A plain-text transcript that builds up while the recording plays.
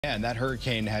And that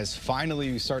hurricane has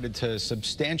finally started to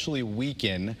substantially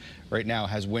weaken. Right now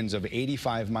has winds of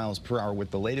 85 miles per hour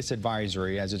with the latest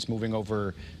advisory as it's moving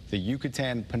over the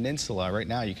Yucatan Peninsula. Right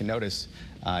now you can notice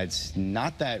it's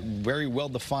not that very well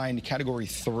defined category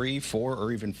 3, 4,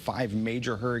 or even 5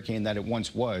 major hurricane that it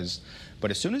once was.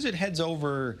 But as soon as it heads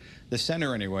over the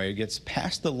center anyway, it gets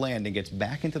past the land and gets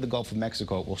back into the Gulf of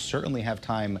Mexico, it will certainly have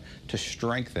time to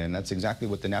strengthen. That's exactly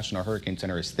what the National Hurricane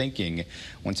Center is thinking.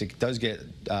 Once it does get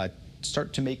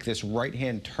start to make this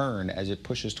right-hand turn as it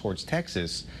pushes towards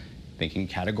Texas, thinking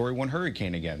category 1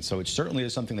 hurricane again. So it certainly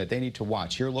is something that they need to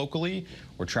watch. Here locally,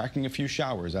 we're tracking a few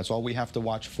showers. That's all we have to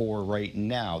watch for right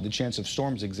now. The chance of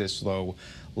storms exists, though,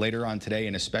 later on today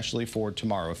and especially for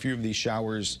tomorrow. A few of these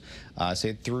showers,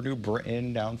 say through New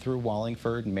Britain, down through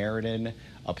Wallingford, Meriden,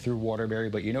 up through Waterbury.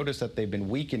 But you notice that they've been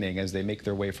weakening as they make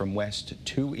their way from west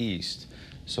to east.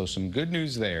 So some good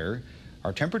news there.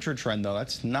 Our temperature trend, though,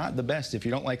 that's not the best if you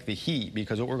don't like the heat,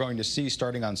 because what we're going to see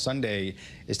starting on Sunday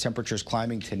is temperatures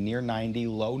climbing to near 90,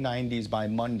 low 90s by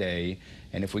Monday.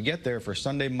 And if we get there for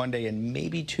Sunday, Monday, and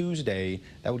maybe Tuesday,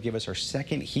 that would give us our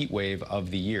second heat wave of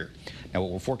the year. Now,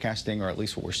 what we're forecasting, or at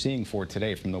least what we're seeing for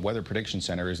today from the Weather Prediction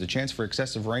Center, is the chance for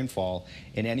excessive rainfall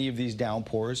in any of these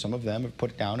downpours. Some of them have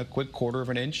put down a quick 1/4 of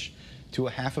an inch to a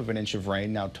 1/2 of an inch of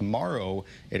rain. Now tomorrow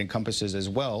it encompasses as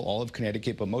well all of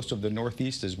Connecticut, but most of the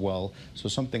Northeast as well. So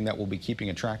something that we'll be keeping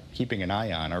an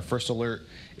eye on. Our first alert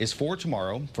is for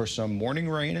tomorrow for some morning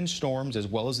rain and storms as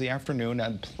well as the afternoon,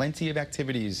 and plenty of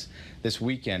activities this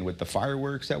weekend with the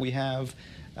fireworks that we have.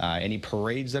 Any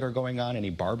parades that are going on, any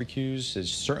barbecues, is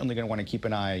certainly going to want to keep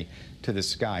an eye to the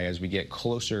sky as we get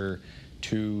closer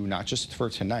to not just for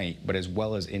tonight, but as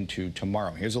well as into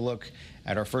tomorrow. Here's a look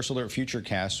at our first alert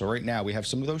futurecast. So right now we have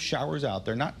some of those showers out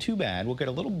there, not too bad. We'll get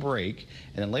a little break,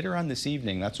 and then later on this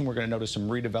evening, that's when we're going to notice some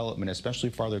redevelopment, especially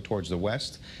farther towards the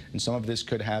west. And some of this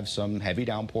could have some heavy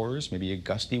downpours, maybe a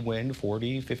gusty wind,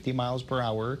 40, 50 miles per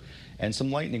hour, and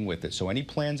some lightning with it. So any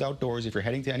plans outdoors, if you're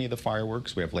heading to any of the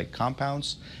fireworks, we have lake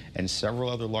compounds and several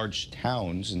other large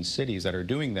towns and cities that are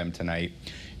doing them tonight.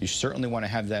 You certainly want to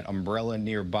have that umbrella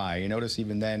nearby. You notice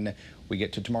even then we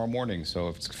get to tomorrow morning,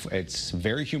 so it's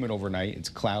very humid overnight. It's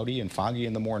cloudy and foggy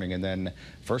in the morning, and then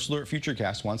First Alert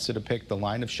Futurecast wants to depict the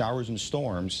line of showers and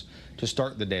storms to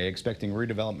start the day, expecting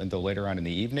redevelopment though later on in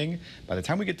the evening. By the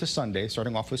time we get to Sunday,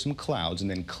 starting off with some clouds and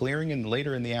then clearing in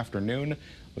later in the afternoon,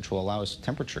 which will allow us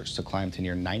temperatures to climb to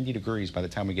near 90 degrees by the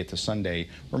time we get to Sunday,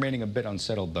 remaining a bit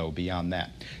unsettled though beyond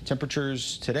that.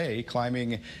 Temperatures today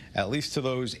climbing at least to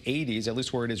those 80s, at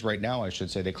least where it is right now, I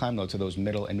should say. They climb though to those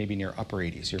middle and maybe near upper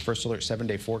 80s. Your First Alert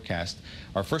 7-day forecast.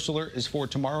 Our first alert is for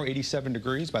tomorrow, 87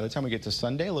 degrees. By the time we get to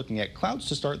Sunday, looking at clouds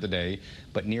to start the day,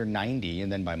 but near 90,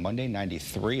 and then by Monday,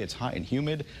 93. It's hot and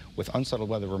humid with unsettled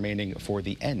weather remaining for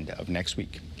the end of next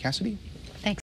week. Cassidy?